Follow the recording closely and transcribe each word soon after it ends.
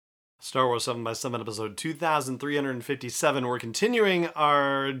Star Wars 7 by 7 episode 2357. We're continuing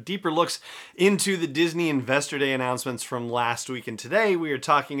our deeper looks into the Disney Investor Day announcements from last week, and today we are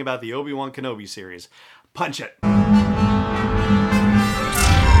talking about the Obi-Wan Kenobi series. Punch it!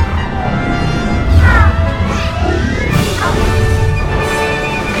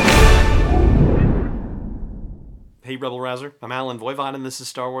 Hey Rebel Rouser, I'm Alan Voivod and this is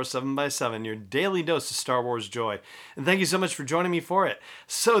Star Wars 7 by 7, your daily dose of Star Wars joy. And thank you so much for joining me for it.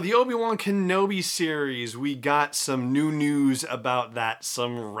 So the Obi-Wan Kenobi series, we got some new news about that,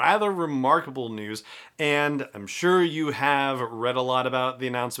 some rather remarkable news. And I'm sure you have read a lot about the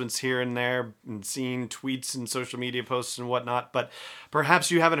announcements here and there and seen tweets and social media posts and whatnot, but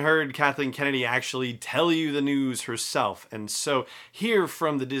perhaps you haven't heard Kathleen Kennedy actually tell you the news herself. And so here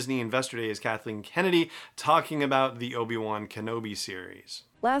from the Disney Investor Day is Kathleen Kennedy talking about the Obi-Wan Kenobi series.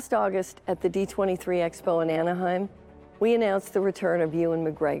 Last August at the D23 Expo in Anaheim, we announced the return of Ewan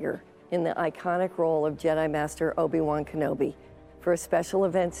McGregor in the iconic role of Jedi Master Obi-Wan Kenobi for a special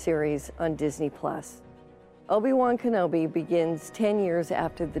event series on Disney+. Obi-Wan Kenobi begins 10 years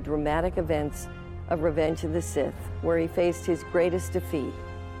after the dramatic events of Revenge of the Sith, where he faced his greatest defeat,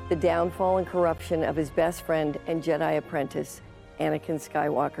 the downfall and corruption of his best friend and Jedi apprentice, Anakin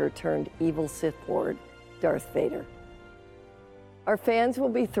Skywalker turned evil Sith Lord, Darth Vader. Our fans will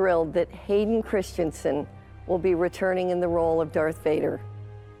be thrilled that Hayden Christensen will be returning in the role of Darth Vader.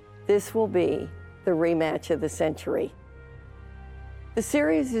 This will be the rematch of the century. The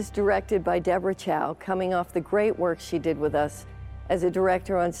series is directed by Deborah Chow, coming off the great work she did with us as a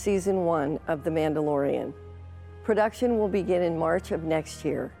director on season 1 of The Mandalorian. Production will begin in March of next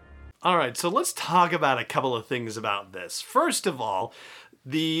year. All right, so let's talk about a couple of things about this. First of all,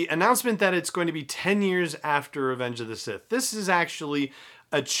 the announcement that it's going to be 10 years after Revenge of the Sith. This is actually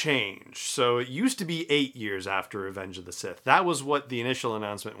a change. So it used to be 8 years after Revenge of the Sith. That was what the initial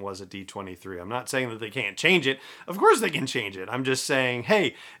announcement was at D23. I'm not saying that they can't change it. Of course they can change it. I'm just saying,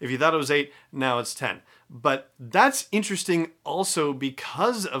 hey, if you thought it was 8, now it's 10. But that's interesting also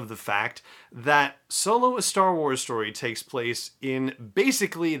because of the fact that Solo: A Star Wars Story takes place in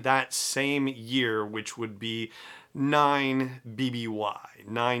basically that same year, which would be 9 BBY,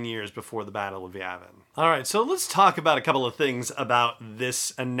 9 years before the Battle of Yavin. All right, so let's talk about a couple of things about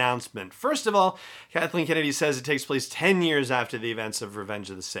this announcement. First of all, Kathleen Kennedy says it takes place 10 years after the events of Revenge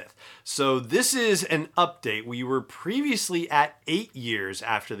of the Sith. So this is an update. We were previously at 8 years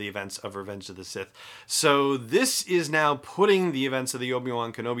after the events of Revenge of the Sith. So this is now putting the events of the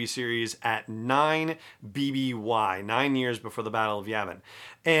Obi-Wan Kenobi series at 9 BBY, 9 years before the Battle of Yavin.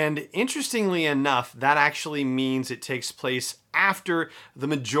 And interestingly enough, that actually means it takes place after the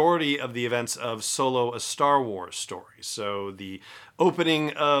majority of the events of Solo: A Star Wars Story. So the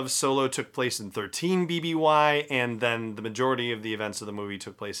opening of Solo took place in 13 BBY, and then the majority of the events of the movie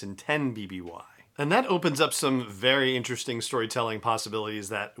took place in 10 BBY. And that opens up some very interesting storytelling possibilities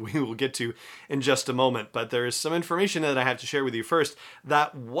that we will get to in just a moment. But there is some information that I have to share with you first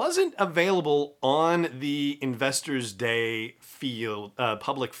that wasn't available on the Investors Day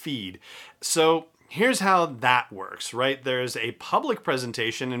public feed. So here's how that works, right? There's a public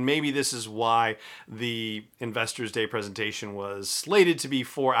presentation, and maybe this is why the Investors Day presentation was slated to be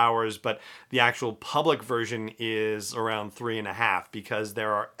 4 hours, but the actual public version is around 3.5, because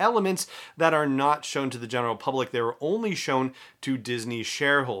there are elements that are not shown to the general public. They were only shown to Disney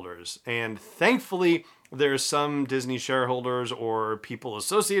shareholders. And thankfully, there's some Disney shareholders or people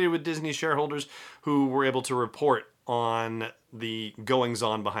associated with Disney shareholders who were able to report on the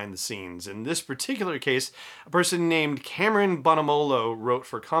goings-on behind the scenes. In this particular case, a person named Cameron Bonamolo wrote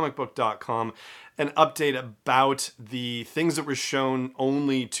for comicbook.com an update about the things that were shown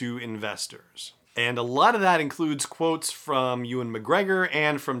only to investors. And a lot of that includes quotes from Ewan McGregor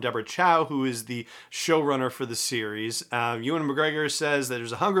and from Deborah Chow, who is the showrunner for the series. Ewan McGregor says that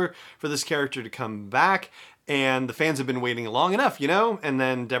there's a hunger for this character to come back, and the fans have been waiting long enough, you know? And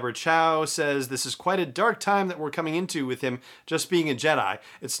then Deborah Chow says this is quite a dark time that we're coming into with him just being a Jedi.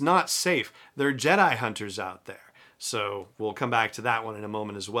 It's not safe. There are Jedi hunters out there. So we'll come back to that one in a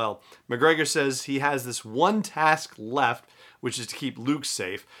moment as well. McGregor says he has this one task left, which is to keep Luke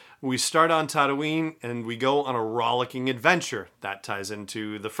safe. We start on Tatooine and we go on a rollicking adventure. That ties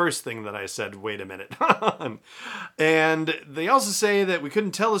into the first thing that I said, wait a minute. And they also say that we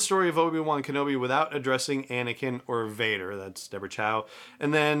couldn't tell the story of Obi-Wan Kenobi without addressing Anakin or Vader. That's Deborah Chow.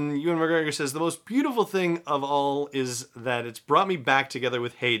 And then Ewan McGregor says, the most beautiful thing of all is that it's brought me back together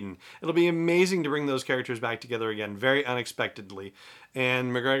with Hayden. It'll be amazing to bring those characters back together again, very unexpectedly.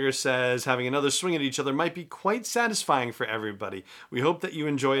 And McGregor says having another swing at each other might be quite satisfying for everybody. We hope that you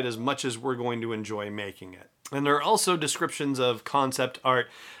enjoy it as much as we're going to enjoy making it. And there are also descriptions of concept art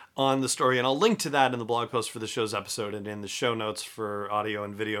on the story, and I'll link to that in the blog post for the show's episode and in the show notes for audio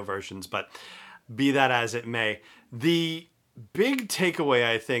and video versions, but be that as it may. The big takeaway,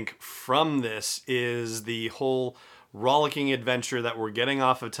 I think, from this is the whole rollicking adventure that we're getting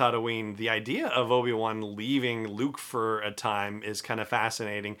off of Tatooine. The idea of Obi-Wan leaving Luke for a time is kind of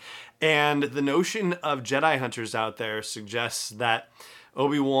fascinating. And the notion of Jedi hunters out there suggests that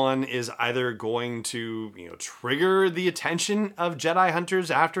Obi-Wan is either going to, trigger the attention of Jedi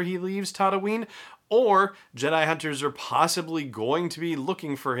hunters after he leaves Tatooine, or Jedi hunters are possibly going to be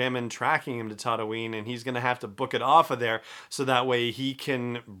looking for him and tracking him to Tatooine, and he's going to have to book it off of there so that way he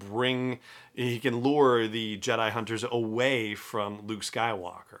can lure the Jedi hunters away from Luke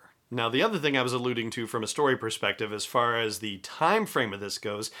Skywalker. Now, the other thing I was alluding to from a story perspective as far as the time frame of this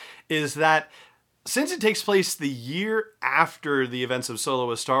goes is that since it takes place the year after the events of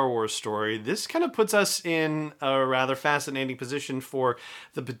Solo: A Star Wars Story, this kind of puts us in a rather fascinating position for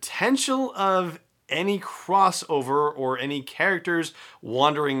the potential of any crossover or any characters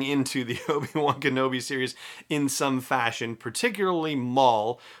wandering into the Obi-Wan Kenobi series in some fashion, particularly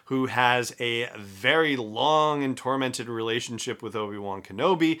Maul, who has a very long and tormented relationship with Obi-Wan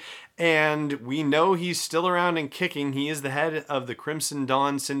Kenobi, and we know he's still around and kicking. He is the head of the Crimson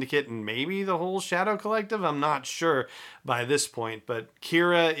Dawn Syndicate and maybe the whole Shadow Collective. I'm not sure by this point, but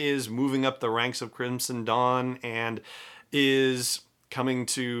Qi'ra is moving up the ranks of Crimson Dawn and is coming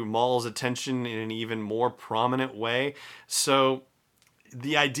to Maul's attention in an even more prominent way. So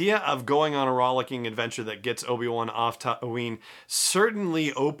the idea of going on a rollicking adventure that gets Obi-Wan off Tatooine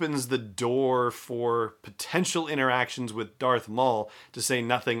certainly opens the door for potential interactions with Darth Maul, to say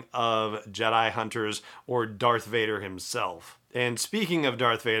nothing of Jedi hunters or Darth Vader himself. And speaking of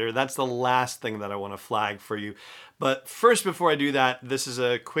Darth Vader, that's the last thing that I want to flag for you. But first, before I do that, this is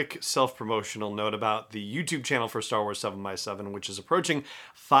a quick self-promotional note about the YouTube channel for Star Wars 7x7, which is approaching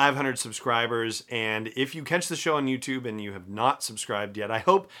 500 subscribers. And if you catch the show on YouTube and you have not subscribed yet, I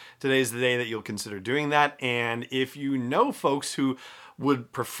hope today's the day that you'll consider doing that. And if you know folks who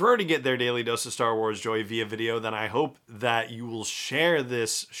would prefer to get their daily dose of Star Wars joy via video, then I hope that you will share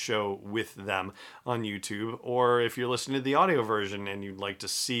this show with them on YouTube. Or if you're listening to the audio version and you'd like to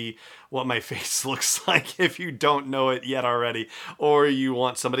see what my face looks like if you don't know it yet already, or you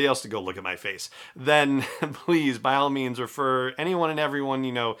want somebody else to go look at my face, then please, by all means, refer anyone and everyone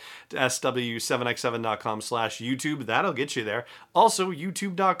you know to sw7x7.com/YouTube. That'll get you there. Also,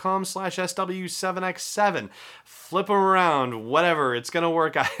 youtube.com/sw7x7. Flip them around, whatever. It's going to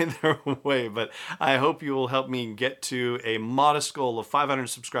work either way, but I hope you will help me get to a modest goal of 500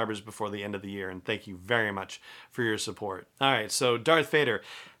 subscribers before the end of the year, and thank you very much for your support. All right, so Darth Vader.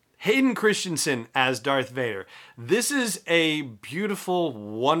 Hayden Christensen as Darth Vader. This is a beautiful,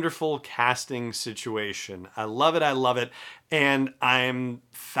 wonderful casting situation. I love it, and I'm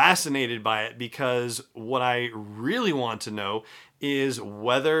fascinated by it because what I really want to know is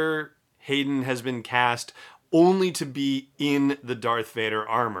whether Hayden has been cast only to be in the Darth Vader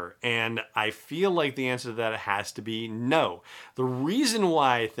armor. And I feel like the answer to that has to be no. The reason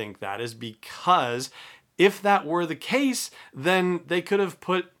why I think that is because if that were the case, then they could have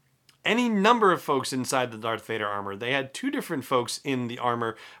put any number of folks inside the Darth Vader armor. They had 2 different folks in the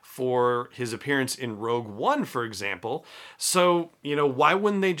armor for his appearance in Rogue One, for example. So, why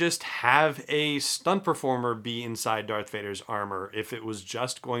wouldn't they just have a stunt performer be inside Darth Vader's armor if it was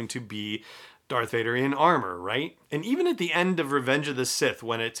just going to be Darth Vader in armor, right? And even at the end of Revenge of the Sith,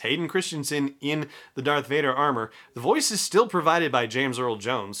 when it's Hayden Christensen in the Darth Vader armor, the voice is still provided by James Earl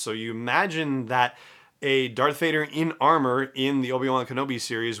Jones. So you imagine that a Darth Vader in armor in the Obi-Wan Kenobi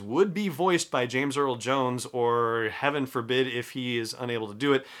series would be voiced by James Earl Jones, or heaven forbid if he is unable to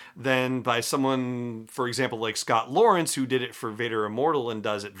do it, then by someone, for example, like Scott Lawrence, who did it for Vader Immortal and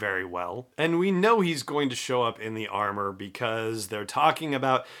does it very well. And we know he's going to show up in the armor because they're talking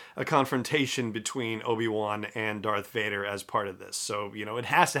about a confrontation between Obi-Wan and Darth Vader as part of this. So, it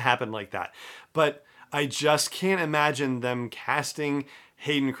has to happen like that. But I just can't imagine them casting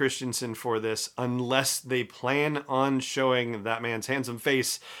Hayden Christensen for this unless they plan on showing that man's handsome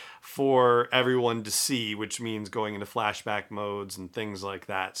face for everyone to see, which means going into flashback modes and things like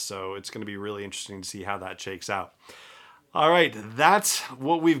that. So it's going to be really interesting to see how that shakes out. All right, that's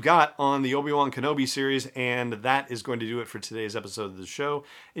what we've got on the Obi-Wan Kenobi series, and that is going to do it for today's episode of the show.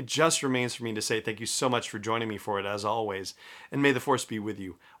 It just remains for me to say thank you so much for joining me for it, as always, and may the Force be with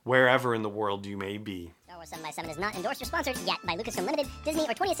you, wherever in the world you may be. Star Wars 7x7 is not endorsed or sponsored yet by Lucasfilm Limited, Disney,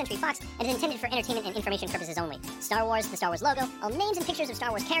 or 20th Century Fox, and is intended for entertainment and information purposes only. Star Wars, the Star Wars logo, all names and pictures of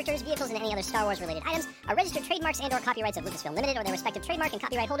Star Wars characters, vehicles, and any other Star Wars-related items are registered trademarks and/or copyrights of Lucasfilm Limited or their respective trademark and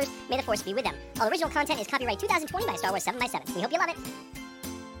copyright holders. May the Force be with them. All original content is copyright 2020 by Star Wars 7x7. We hope you love it.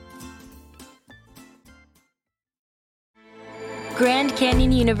 Grand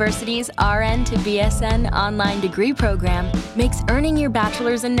Canyon University's RN to BSN online degree program makes earning your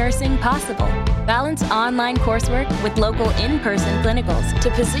bachelor's in nursing possible. Balance online coursework with local in-person clinicals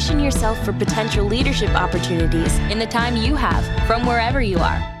to position yourself for potential leadership opportunities in the time you have from wherever you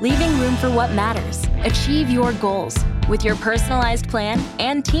are, leaving room for what matters. Achieve your goals with your personalized plan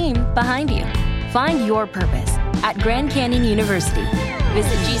and team behind you. Find your purpose at Grand Canyon University.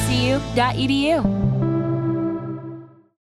 Visit gcu.edu.